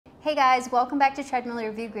Hey guys, welcome back to Treadmill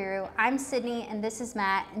Review Guru. I'm Sydney and this is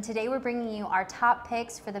Matt, and today we're bringing you our top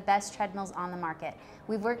picks for the best treadmills on the market.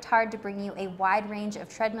 We've worked hard to bring you a wide range of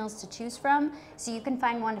treadmills to choose from so you can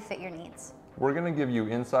find one to fit your needs. We're going to give you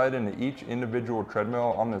insight into each individual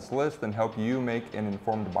treadmill on this list and help you make an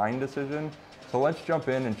informed buying decision. So let's jump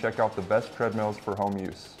in and check out the best treadmills for home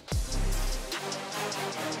use.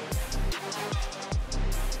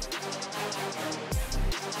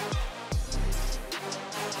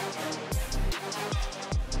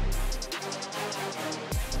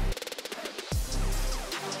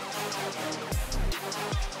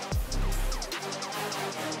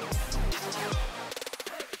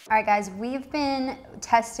 All right guys, we've been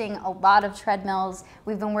testing a lot of treadmills.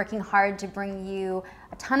 We've been working hard to bring you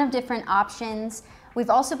a ton of different options. We've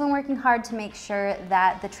also been working hard to make sure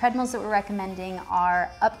that the treadmills that we're recommending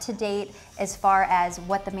are up to date as far as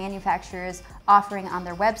what the manufacturer is offering on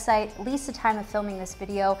their website. At least the time of filming this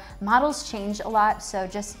video, models change a lot, so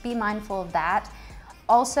just be mindful of that.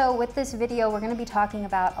 Also, with this video, we're going to be talking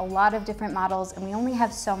about a lot of different models, and we only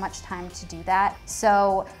have so much time to do that.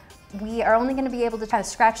 So we are only going to be able to try to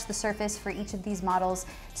scratch the surface for each of these models,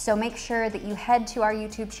 so make sure that you head to our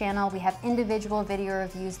YouTube channel. We have individual video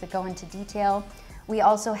reviews that go into detail. We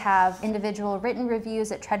also have individual written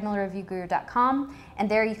reviews at treadmillreviewguru.com, and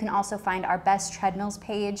there you can also find our best treadmills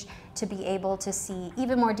page to be able to see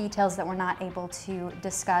even more details that we're not able to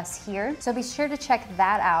discuss here. So be sure to check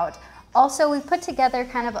that out. Also, we've put together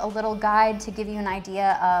kind of a little guide to give you an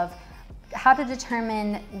idea of how to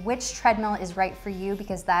determine which treadmill is right for you,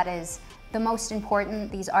 because that is the most important.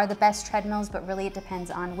 These are the best treadmills, but really it depends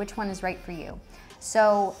on which one is right for you.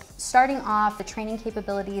 So starting off, the training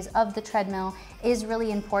capabilities of the treadmill is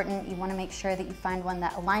really important. You want to make sure that you find one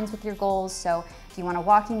that aligns with your goals. So if you want a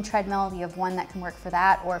walking treadmill, you have one that can work for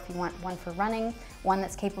that, or if you want one for running, one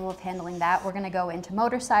that's capable of handling that. We're going to go into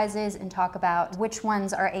motor sizes and talk about which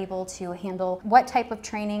ones are able to handle what type of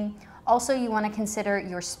training. Also, you want to consider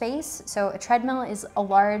your space. So a treadmill is a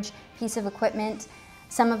large piece of equipment.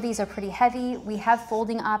 Some of these are pretty heavy. We have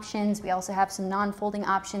folding options. We also have some non-folding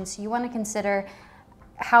options. So you want to consider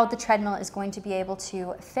how the treadmill is going to be able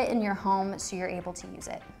to fit in your home so you're able to use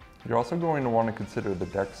it. You're also going to want to consider the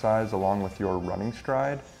deck size along with your running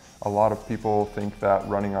stride. A lot of people think that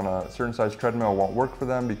running on a certain size treadmill won't work for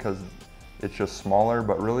them because it's just smaller,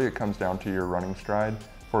 but really it comes down to your running stride.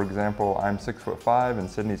 For example, I'm 6'5" and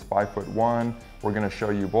Sydney's 5'1". We're going to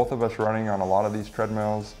show you both of us running on a lot of these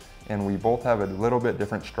treadmills, and we both have a little bit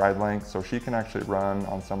different stride length, so she can actually run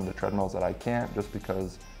on some of the treadmills that I can't just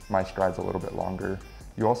because my stride's a little bit longer.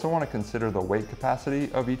 You also want to consider the weight capacity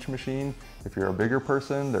of each machine. If you're a bigger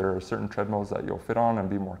person, there are certain treadmills that you'll fit on and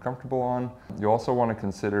be more comfortable on. You also want to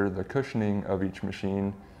consider the cushioning of each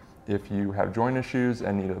machine. If you have joint issues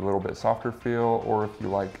and need a little bit softer feel, or if you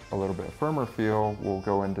like a little bit firmer feel, we'll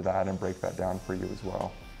go into that and break that down for you as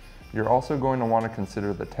well. You're also going to want to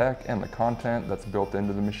consider the tech and the content that's built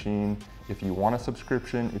into the machine. If you want a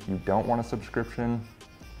subscription, if you don't want a subscription,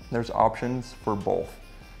 there's options for both.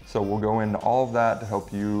 So we'll go into all of that to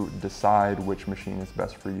help you decide which machine is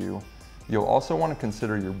best for you. You'll also want to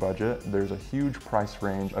consider your budget. There's a huge price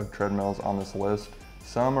range of treadmills on this list.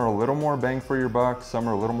 Some are a little more bang for your buck, some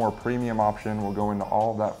are a little more premium option. We'll go into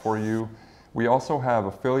all of that for you. We also have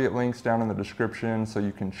affiliate links down in the description so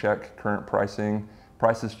you can check current pricing.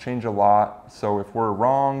 Prices change a lot, so if we're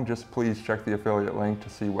wrong, just please check the affiliate link to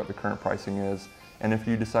see what the current pricing is. And if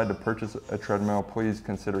you decide to purchase a treadmill, please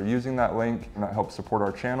consider using that link, and that helps support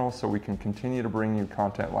our channel so we can continue to bring you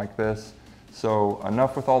content like this. So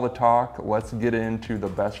enough with all the talk, let's get into the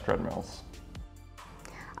best treadmills.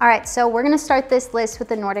 All right, so we're going to start this list with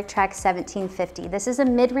the NordicTrack 1750. This is a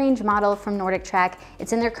mid-range model from NordicTrack.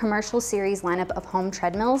 It's in their commercial series lineup of home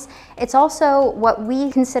treadmills. It's also what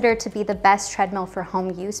we consider to be the best treadmill for home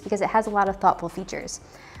use because it has a lot of thoughtful features.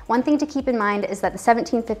 One thing to keep in mind is that the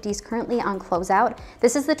 1750 is currently on closeout.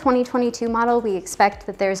 This is the 2022 model. We expect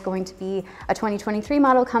that there's going to be a 2023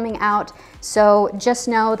 model coming out. So just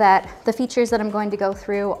know that the features that I'm going to go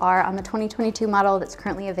through are on the 2022 model that's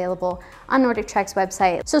currently available on NordicTrack's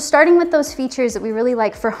website. So starting with those features that we really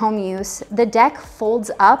like for home use, the deck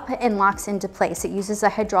folds up and locks into place. It uses a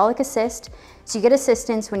hydraulic assist. So you get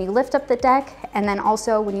assistance when you lift up the deck, and then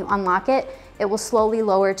also when you unlock it, it will slowly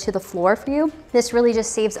lower to the floor for you. This really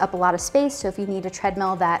just saves up a lot of space. So if you need a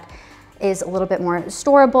treadmill that is a little bit more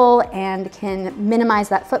storable and can minimize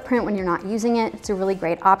that footprint when you're not using it, it's a really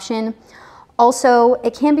great option. Also,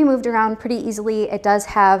 it can be moved around pretty easily. It does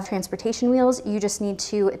have transportation wheels. You just need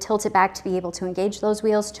to tilt it back to be able to engage those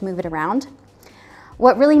wheels to move it around.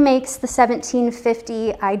 What really makes the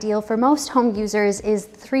 1750 ideal for most home users is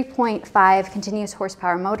the 3.5 continuous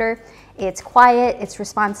horsepower motor. It's quiet, it's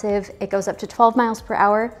responsive, it goes up to 12 miles per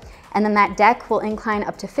hour, and then that deck will incline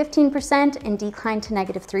up to 15% and decline to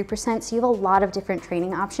 -3%, so you have a lot of different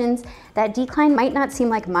training options. That decline might not seem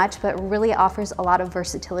like much, but really offers a lot of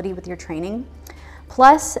versatility with your training.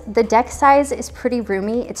 Plus, the deck size is pretty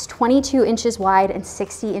roomy. It's 22 inches wide and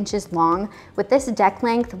 60 inches long. With this deck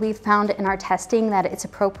length, we've found in our testing that it's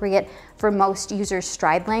appropriate for most users'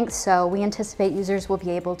 stride length, so we anticipate users will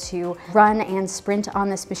be able to run and sprint on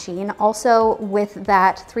this machine. Also, with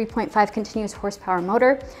that 3.5 continuous horsepower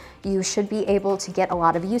motor, you should be able to get a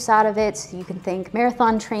lot of use out of it. So you can think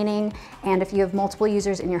marathon training, and if you have multiple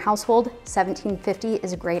users in your household, 1750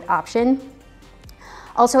 is a great option.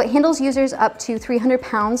 Also, it handles users up to 300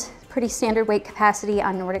 pounds, pretty standard weight capacity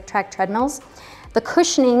on NordicTrack treadmills. The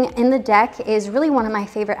cushioning in the deck is really one of my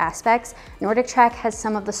favorite aspects. NordicTrack has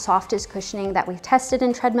some of the softest cushioning that we've tested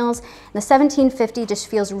in treadmills. And the 1750 just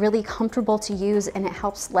feels really comfortable to use, and it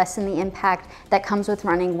helps lessen the impact that comes with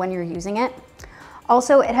running when you're using it.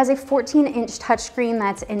 Also, it has a 14-inch touchscreen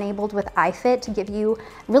that's enabled with iFit to give you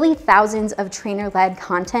really thousands of trainer-led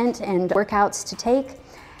content and workouts to take.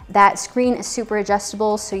 That screen is super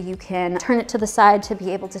adjustable, so you can turn it to the side to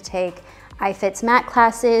be able to take iFit's mat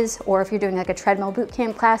classes, or if you're doing like a treadmill boot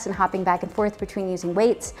camp class and hopping back and forth between using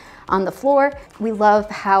weights on the floor. We love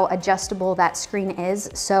how adjustable that screen is.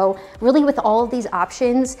 So really, with all of these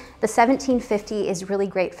options, the 1750 is really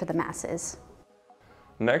great for the masses.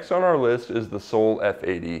 Next on our list is the Sole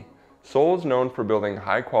F80. Sole is known for building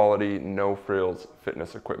high quality, no frills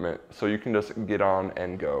fitness equipment, so you can just get on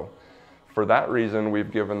and go. For that reason, we've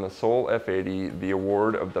given the Sole F80 the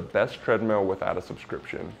award of the best treadmill without a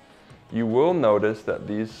subscription. You will notice that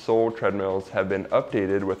these Sole treadmills have been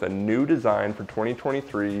updated with a new design for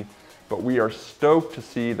 2023, but we are stoked to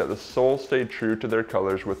see that the Sole stayed true to their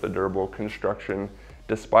colors with the durable construction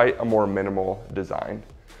despite a more minimal design.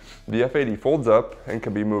 The F80 folds up and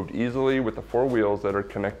can be moved easily with the 4 wheels that are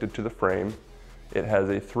connected to the frame. It has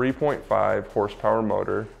a 3.5 horsepower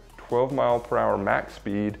motor, 12 mile/hour max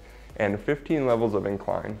speed, and 15 levels of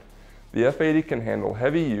incline. The F80 can handle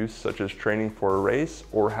heavy use, such as training for a race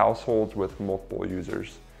or households with multiple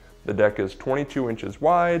users. The deck is 22 inches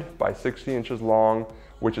wide by 60 inches long,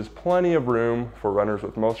 which is plenty of room for runners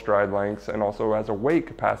with most stride lengths, and also has a weight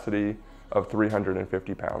capacity of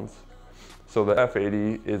 350 pounds. So the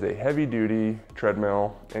F80 is a heavy-duty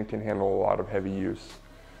treadmill and can handle a lot of heavy use.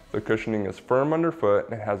 The cushioning is firm underfoot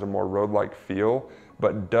and it has a more road-like feel,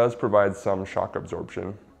 but does provide some shock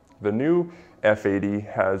absorption. The new F80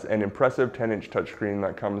 has an impressive 10-inch touchscreen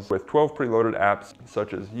that comes with 12 preloaded apps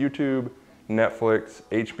such as YouTube, Netflix,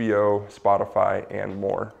 HBO, Spotify, and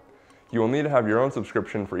more. You will need to have your own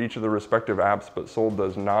subscription for each of the respective apps, but Sole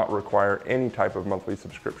does not require any type of monthly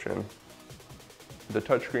subscription. The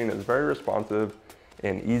touchscreen is very responsive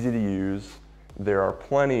and easy to use. There are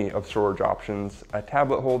plenty of storage options, a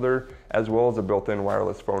tablet holder, as well as a built-in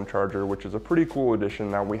wireless phone charger, which is a pretty cool addition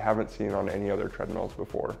that we haven't seen on any other treadmills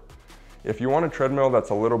before. If you want a treadmill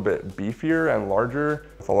that's a little bit beefier and larger,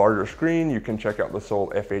 with a larger screen, you can check out the Sole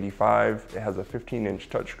F85. It has a 15-inch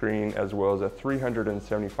touchscreen as well as a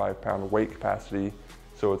 375-pound weight capacity,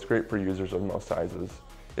 so it's great for users of most sizes.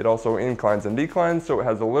 It also inclines and declines, so it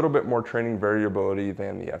has a little bit more training variability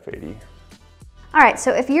than the F80. All right,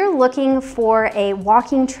 so if you're looking for a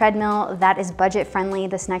walking treadmill that is budget friendly,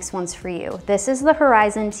 this next one's for you. This is the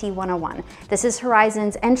Horizon T101. This is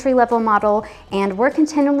Horizon's entry-level model, and we're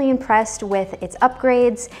continually impressed with its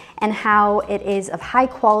upgrades and how it is of high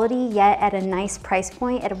quality, yet at a nice price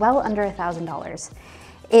point at well under $1,000.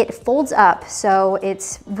 It folds up, so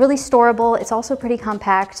it's really storable. It's also pretty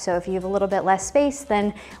compact, so if you have a little bit less space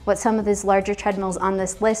than what some of these larger treadmills on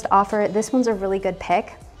this list offer, this one's a really good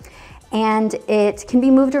pick. And it can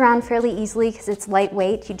be moved around fairly easily because it's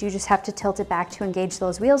lightweight. You do just have to tilt it back to engage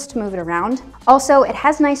those wheels to move it around. Also, it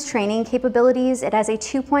has nice training capabilities. It has a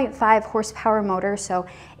 2.5 horsepower motor, so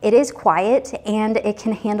it is quiet and it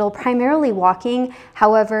can handle primarily walking.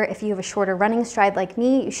 However, if you have a shorter running stride like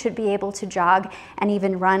me, you should be able to jog and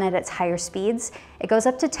even run at its higher speeds. It goes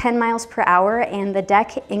up to 10 miles per hour and the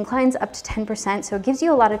deck inclines up to 10%, so it gives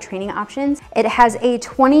you a lot of training options. It has a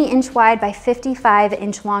 20-inch wide by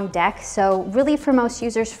 55-inch long deck, so really for most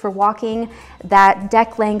users for walking, that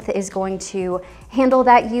deck length is going to handle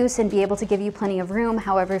that use and be able to give you plenty of room.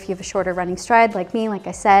 However, if you have a shorter running stride like me, like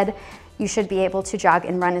I said, you should be able to jog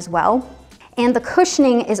and run as well. And the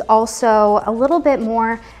cushioning is also a little bit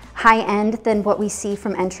more high end than what we see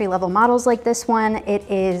from entry-level models like this one. It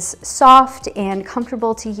is soft and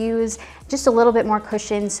comfortable to use, just a little bit more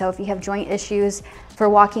cushion. So if you have joint issues for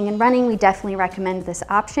walking and running, we definitely recommend this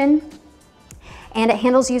option. And it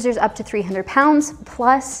handles users up to 300 pounds,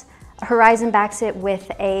 plus Horizon backs it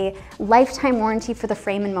with a lifetime warranty for the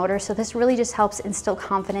frame and motor. So this really just helps instill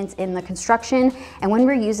confidence in the construction. And when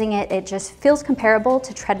we're using it, it just feels comparable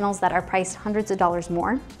to treadmills that are priced hundreds of dollars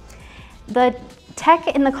more. The tech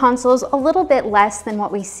in the console is a little bit less than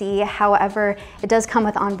what we see. However, it does come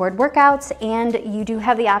with onboard workouts, and you do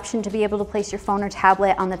have the option to be able to place your phone or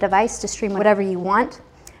tablet on the device to stream whatever you want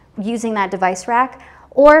using that device rack.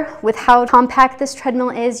 Or with how compact this treadmill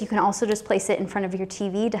is, you can also just place it in front of your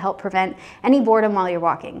TV to help prevent any boredom while you're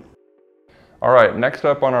walking. All right, next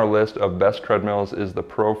up on our list of best treadmills is the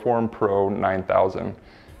ProForm Pro 9000.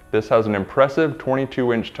 This has an impressive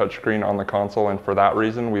 22-inch touchscreen on the console, and for that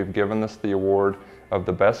reason, we've given this the award of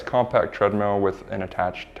the best compact treadmill with an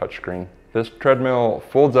attached touchscreen. This treadmill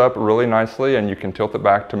folds up really nicely, and you can tilt it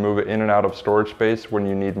back to move it in and out of storage space when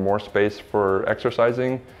you need more space for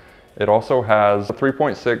exercising. It also has a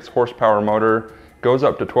 3.6 horsepower motor, goes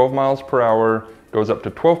up to 12 miles per hour, goes up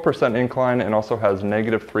to 12% incline, and also has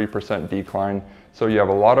 -3% decline. So you have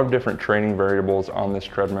a lot of different training variables on this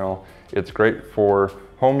treadmill. It's great for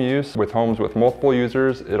home use with homes with multiple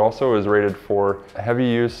users. It also is rated for heavy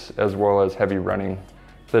use as well as heavy running.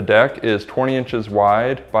 The deck is 20 inches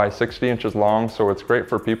wide by 60 inches long, so it's great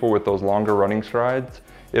for people with those longer running strides.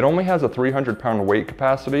 It only has a 300-pound weight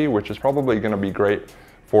capacity, which is probably going to be great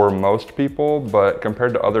for most people, but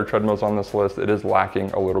compared to other treadmills on this list, it is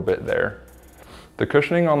lacking a little bit there. The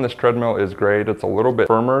cushioning on this treadmill is great. It's a little bit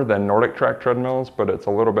firmer than NordicTrack treadmills, but it's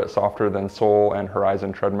a little bit softer than Sole and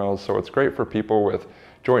Horizon treadmills, so it's great for people with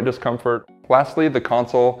joint discomfort. Lastly, the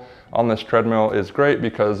console on this treadmill is great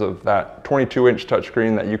because of that 22-inch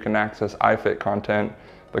touchscreen that you can access iFit content.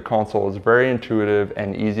 The console is very intuitive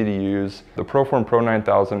and easy to use. The ProForm Pro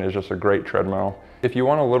 9000 is just a great treadmill. If you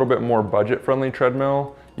want a little bit more budget-friendly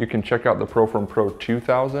treadmill, you can check out the ProForm Pro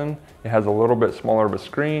 2000. It has a little bit smaller of a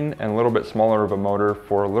screen and a little bit smaller of a motor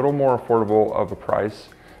for a little more affordable of a price,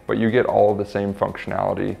 but you get all of the same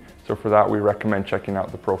functionality. So for that, we recommend checking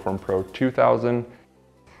out the ProForm Pro 2000.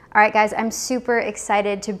 All right, guys, I'm super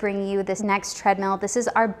excited to bring you this next treadmill. This is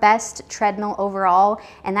our best treadmill overall,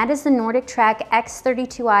 and that is the NordicTrack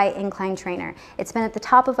X32i Incline Trainer. It's been at the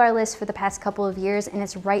top of our list for the past couple of years, and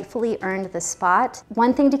it's rightfully earned the spot.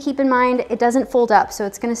 One thing to keep in mind, it doesn't fold up, so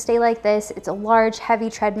it's gonna stay like this. It's a large, heavy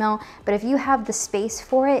treadmill, but if you have the space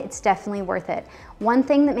for it, it's definitely worth it. One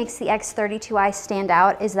thing that makes the X32i stand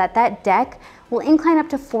out is that that deck will incline up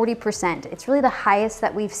to 40%. It's really the highest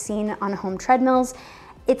that we've seen on home treadmills.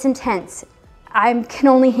 It's intense. I can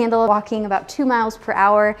only handle walking about 2 miles per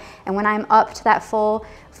hour, and when I'm up to that full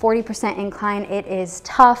 40% incline, it is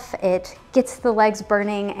tough, it gets the legs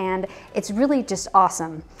burning, and it's really just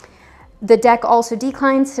awesome. The deck also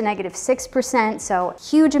declines to -6%, so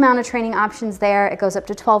huge amount of training options there. It goes up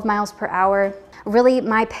to 12 miles per hour. Really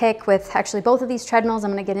my pick with actually both of these treadmills,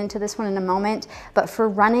 I'm gonna get into this one in a moment, but for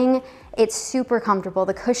running, it's super comfortable.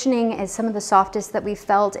 The cushioning is some of the softest that we've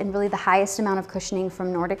felt, and really the highest amount of cushioning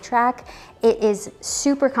from NordicTrack. It is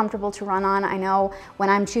super comfortable to run on. I know when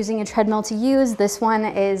I'm choosing a treadmill to use, this one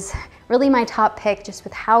is really my top pick just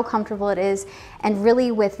with how comfortable it is, and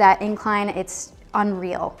really with that incline, it's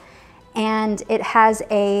unreal. And it has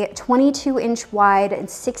a 22-inch wide and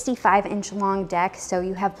 65-inch long deck, so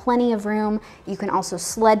you have plenty of room. You can also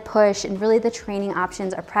sled push, and really the training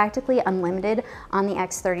options are practically unlimited on the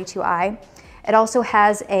X32i. It also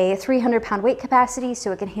has a 300-pound weight capacity,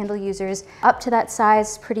 so it can handle users up to that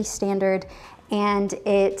size, pretty standard. And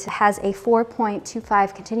it has a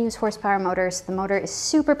 4.25 continuous horsepower motor, so the motor is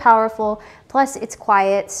super powerful, plus it's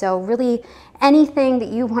quiet, so really anything that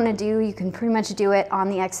you want to do, you can pretty much do it on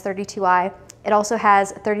the X32i. It also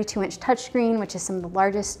has a 32-inch touchscreen, which is some of the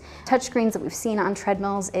largest touchscreens that we've seen on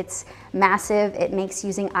treadmills. It's massive. It makes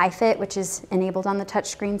using iFit, which is enabled on the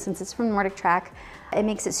touchscreen since it's from NordicTrack. It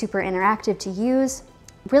makes it super interactive to use.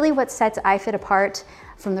 Really what sets iFit apart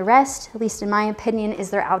from the rest, at least in my opinion,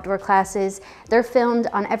 is their outdoor classes. They're filmed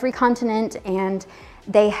on every continent, and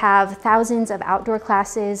they have thousands of outdoor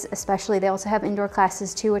classes, especially they also have indoor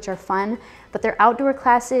classes too, which are fun. But their outdoor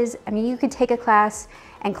classes, I mean, you could take a class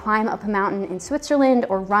and climb up a mountain in Switzerland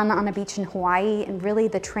or run on a beach in Hawaii, and really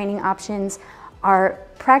the training options are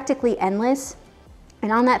practically endless.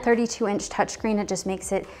 And on that 32-inch touchscreen, it just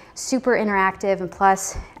makes it super interactive, and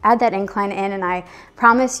plus add that incline in and I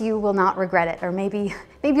promise you will not regret it, or maybe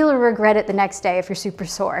you'll regret it the next day if you're super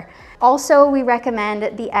sore. Also, we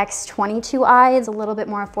recommend the X22i. It's a little bit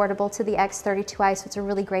more affordable to the X32i, so it's a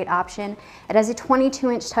really great option. It has a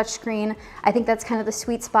 22-inch touchscreen. I think that's kind of the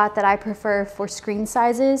sweet spot that I prefer for screen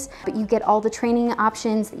sizes, but you get all the training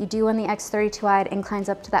options that you do on the X32i. It inclines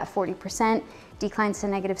up to that 40%. Declines to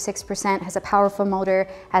 -6%, has a powerful motor,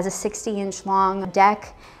 has a 60-inch long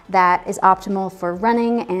deck that is optimal for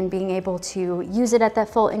running and being able to use it at that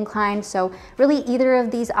full incline. So really either of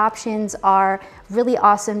these options are really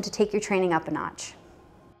awesome to take your training up a notch.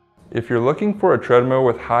 If you're looking for a treadmill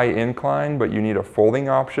with high incline but you need a folding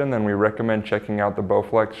option, then we recommend checking out the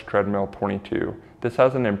Bowflex Treadmill 22. This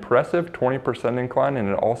has an impressive 20% incline and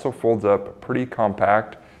it also folds up pretty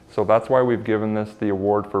compact. So that's why we've given this the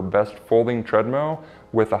award for best folding treadmill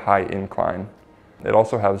with a high incline. It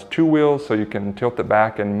also has 2 wheels, so you can tilt it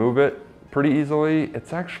back and move it pretty easily.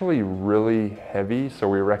 It's actually really heavy, so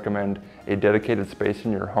we recommend a dedicated space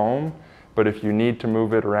in your home. But if you need to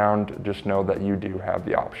move it around, just know that you do have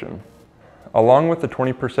the option. Along with the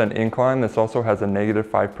 20% incline, this also has a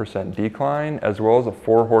 -5% decline, as well as a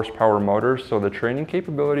 4 horsepower motor, so the training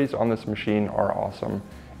capabilities on this machine are awesome.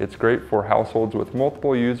 It's great for households with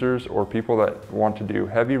multiple users or people that want to do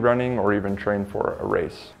heavy running or even train for a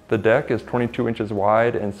race. The deck is 22 inches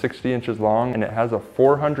wide and 60 inches long, and it has a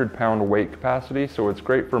 400-pound weight capacity, so it's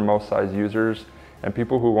great for most size users and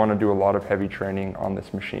people who want to do a lot of heavy training on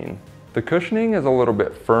this machine. The cushioning is a little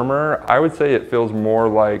bit firmer. I would say it feels more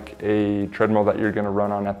like a treadmill that you're going to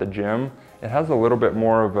run on at the gym. It has a little bit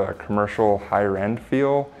more of a commercial higher end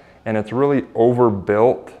feel, and it's really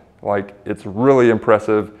overbuilt. Like, it's really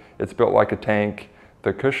impressive. It's built like a tank.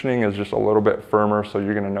 The cushioning is just a little bit firmer, so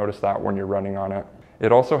you're gonna notice that when you're running on it.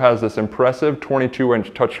 It also has this impressive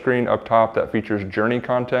 22-inch touchscreen up top that features Journey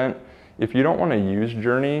content. If you don't wanna use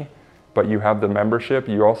Journey, but you have the membership,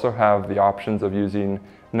 you also have the options of using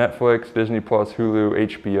Netflix, Disney+, Hulu,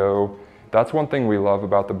 HBO. That's one thing we love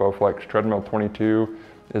about the Bowflex Treadmill 22,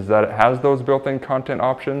 is that it has those built-in content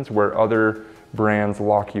options where other brands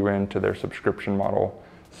lock you into their subscription model.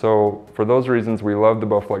 So for those reasons, we love the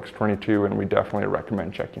Bowflex 22 and we definitely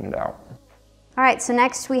recommend checking it out. All right, so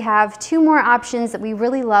next we have 2 more options that we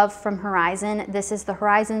really love from Horizon. This is the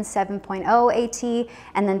Horizon 7.0 AT,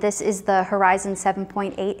 and then this is the Horizon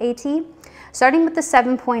 7.8 AT. Starting with the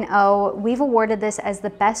 7.0, we've awarded this as the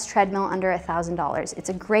best treadmill under $1,000. It's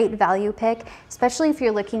a great value pick, especially if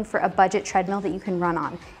you're looking for a budget treadmill that you can run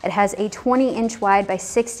on. It has a 20-inch wide by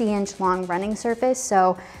 60-inch long running surface,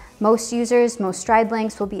 so most users, most stride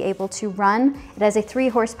lengths will be able to run. It has a 3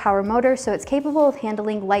 horsepower motor, so it's capable of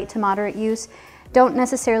handling light to moderate use. Don't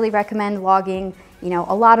necessarily recommend logging, a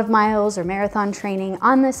lot of miles or marathon training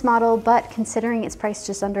on this model, but considering it's priced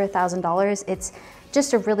just under $1,000, it's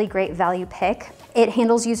just a really great value pick. It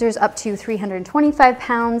handles users up to 325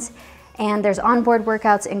 pounds, and there's onboard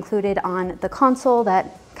workouts included on the console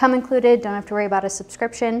that come included, don't have to worry about a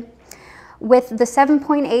subscription. With the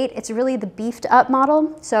 7.8, it's really the beefed up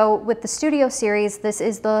model. So with the Studio series, this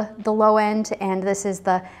is the low end and this is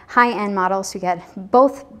the high end model, so you get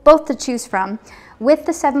both to choose from. With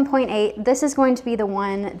the 7.8, this is going to be the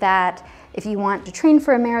one that if you want to train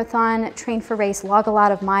for a marathon, train for a race, log a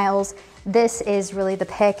lot of miles, this is really the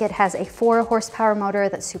pick. It has a 4 horsepower motor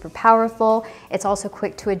that's super powerful. It's also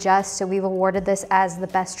quick to adjust, so we've awarded this as the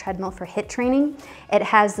best treadmill for HIIT training. It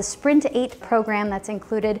has the Sprint 8 program that's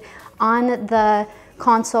included on the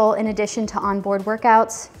console in addition to onboard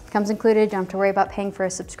workouts. Comes included, don't have to worry about paying for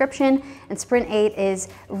a subscription. And Sprint 8 is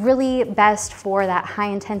really best for that high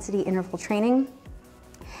intensity interval training.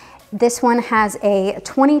 This one has a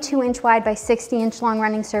 22-inch wide by 60-inch long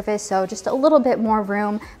running surface, so just a little bit more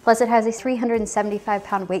room. Plus it has a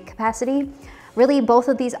 375-pound weight capacity. Really, both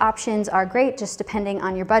of these options are great, just depending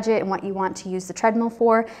on your budget and what you want to use the treadmill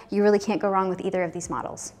for. You really can't go wrong with either of these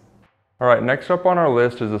models. All right, next up on our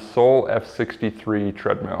list is the Sole F63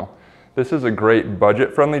 treadmill. This is a great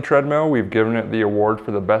budget-friendly treadmill. We've given it the award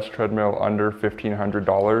for the best treadmill under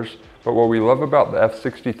 $1,500. But what we love about the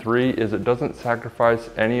F63 is it doesn't sacrifice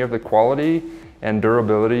any of the quality and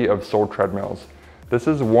durability of Sole treadmills. This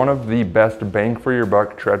is one of the best bang for your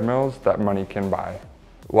buck treadmills that money can buy.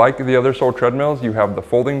 Like the other Sole treadmills, you have the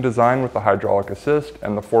folding design with the hydraulic assist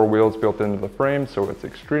and the 4 wheels built into the frame, so it's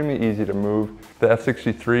extremely easy to move. The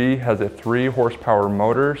F63 has a 3 horsepower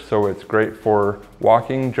motor, so it's great for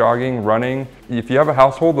walking, jogging, running. If you have a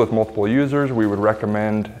household with multiple users, we would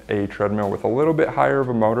recommend a treadmill with a little bit higher of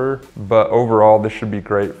a motor, but overall this should be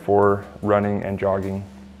great for running and jogging.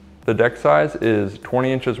 The deck size is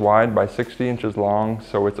 20 inches wide by 60 inches long,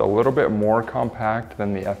 so it's a little bit more compact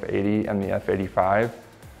than the F80 and the F85,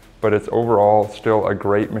 but it's overall still a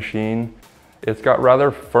great machine. It's got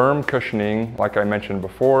rather firm cushioning, like I mentioned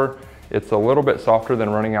before. It's a little bit softer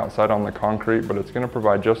than running outside on the concrete, but it's going to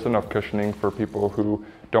provide just enough cushioning for people who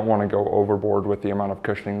don't want to go overboard with the amount of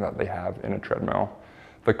cushioning that they have in a treadmill.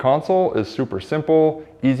 The console is super simple,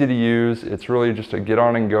 easy to use. It's really just a get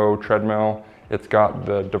on and go treadmill. It's got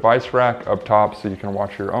the device rack up top so you can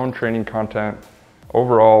watch your own training content.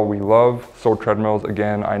 Overall, we love Sole Treadmills.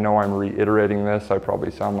 Again, I know I'm reiterating this. I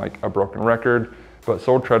probably sound like a broken record, but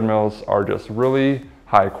Sole Treadmills are just really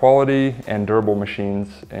high quality and durable machines,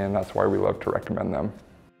 and that's why we love to recommend them.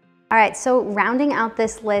 All right, so rounding out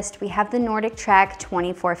this list, we have the NordicTrack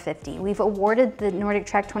 2450. We've awarded the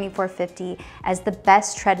NordicTrack 2450 as the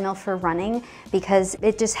best treadmill for running because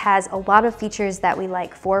it just has a lot of features that we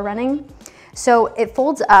like for running. So it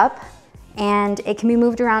folds up and it can be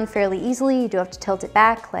moved around fairly easily. You do have to tilt it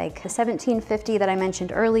back like a 1750 that I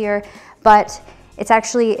mentioned earlier, but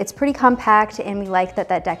it's pretty compact, and we like that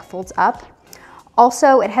that deck folds up.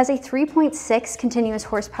 Also, it has a 3.6 continuous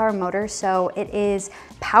horsepower motor, so it is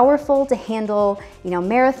powerful to handle,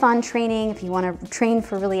 marathon training. If you want to train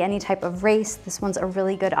for really any type of race, this one's a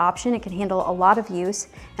really good option. It can handle a lot of use.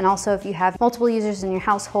 And also, if you have multiple users in your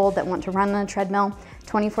household that want to run on a treadmill,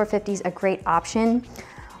 2450 is a great option.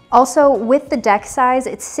 Also, with the deck size,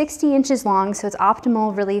 it's 60 inches long, so it's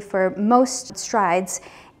optimal really for most strides.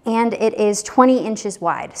 And it is 20 inches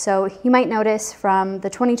wide. So you might notice from the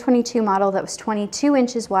 2022 model that was 22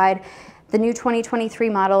 inches wide, the new 2023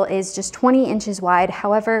 model is just 20 inches wide.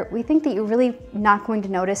 However, we think that you're really not going to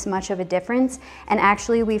notice much of a difference. And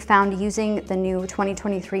actually, we found using the new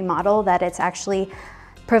 2023 model that it's actually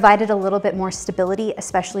provided a little bit more stability,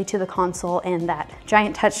 especially to the console and that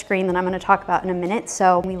giant touchscreen that I'm going to talk about in a minute.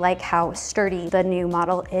 So we like how sturdy the new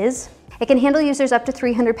model is. It can handle users up to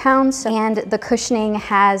 300 pounds, and the cushioning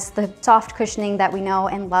has the soft cushioning that we know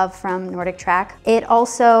and love from NordicTrack. It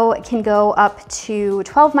also can go up to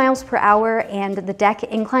 12 miles per hour, and the deck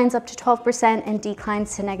inclines up to 12% and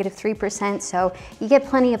declines to -3%, so you get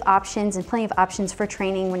plenty of options and plenty of options for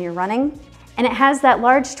training when you're running. And it has that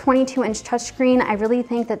large 22-inch touchscreen. I really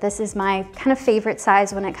think that this is my kind of favorite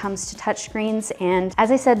size when it comes to touchscreens. And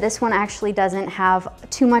as I said, this one actually doesn't have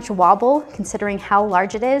too much wobble considering how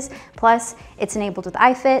large it is. Plus, it's enabled with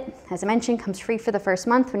iFit. As I mentioned, comes free for the first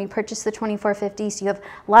month when you purchase the 2450. So you have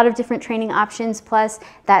a lot of different training options. Plus,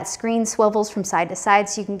 that screen swivels from side to side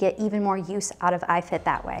so you can get even more use out of iFit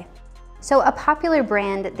that way. So a popular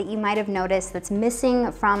brand that you might have noticed that's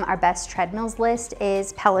missing from our best treadmills list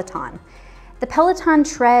is Peloton. The Peloton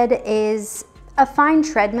Tread is a fine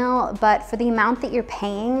treadmill, but for the amount that you're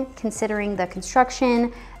paying, considering the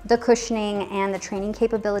construction, the cushioning, and the training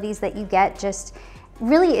capabilities that you get, just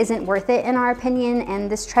really isn't worth it in our opinion. And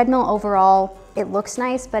this treadmill overall, it looks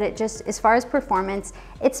nice, but it just, as far as performance,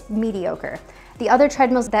 it's mediocre. The other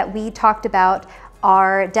treadmills that we talked about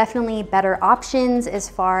are definitely better options as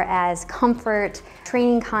far as comfort,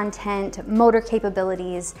 training content, motor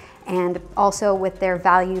capabilities, and also with their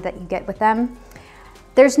value that you get with them.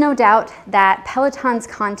 There's no doubt that Peloton's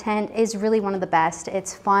content is really one of the best.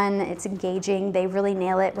 It's fun, it's engaging, they really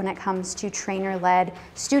nail it when it comes to trainer-led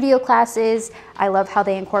studio classes. I love how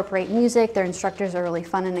they incorporate music, their instructors are really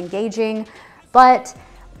fun and engaging. But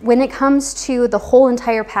when it comes to the whole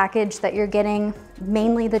entire package that you're getting,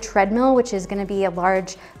 mainly the treadmill, which is gonna be a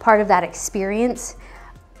large part of that experience,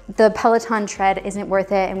 the Peloton Tread isn't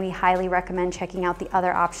worth it, and we highly recommend checking out the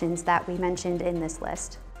other options that we mentioned in this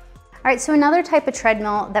list. All right, so another type of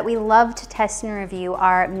treadmill that we love to test and review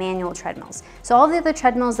are manual treadmills. So all the other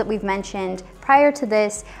treadmills that we've mentioned prior to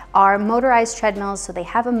this are motorized treadmills, so they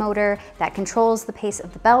have a motor that controls the pace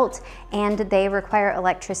of the belt and they require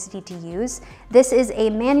electricity to use. This is a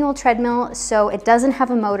manual treadmill, so it doesn't have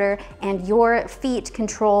a motor and your feet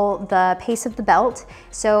control the pace of the belt.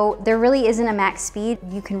 So there really isn't a max speed.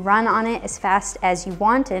 You can run on it as fast as you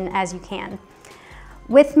want and as you can.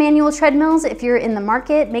 With manual treadmills, if you're in the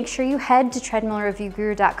market, make sure you head to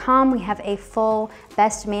treadmillreviewguru.com. We have a full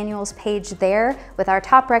best manuals page there with our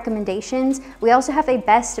top recommendations. We also have a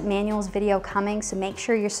best manuals video coming, so make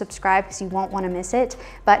sure you're subscribed because you won't want to miss it.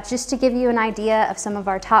 But just to give you an idea of some of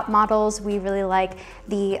our top models, we really like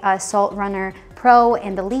the Salt Runner Pro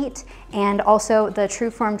and Elite, and also the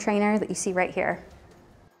Trueform Trainer that you see right here.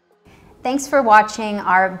 Thanks for watching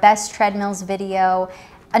our best treadmills video.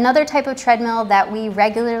 Another type of treadmill that we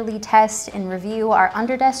regularly test and review are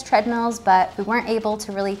under-desk treadmills, but we weren't able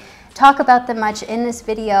to really talk about them much in this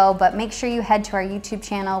video, but make sure you head to our YouTube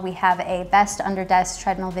channel. We have a best under-desk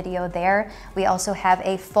treadmill video there. We also have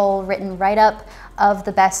a full written write-up of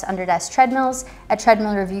the best under-desk treadmills at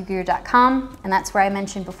treadmillreviewguru.com, and that's where I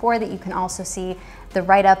mentioned before that you can also see the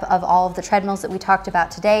write-up of all of the treadmills that we talked about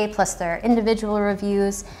today, plus their individual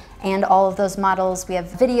reviews and all of those models we have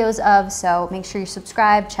videos of, so make sure you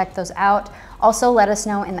subscribe, check those out. Also, let us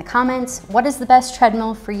know in the comments, what is the best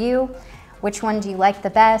treadmill for you? Which one do you like the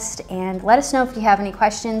best? And let us know if you have any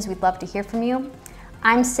questions. We'd love to hear from you.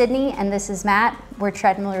 I'm Sydney and this is Matt. We're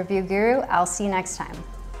Treadmill Review Guru. I'll see you next time.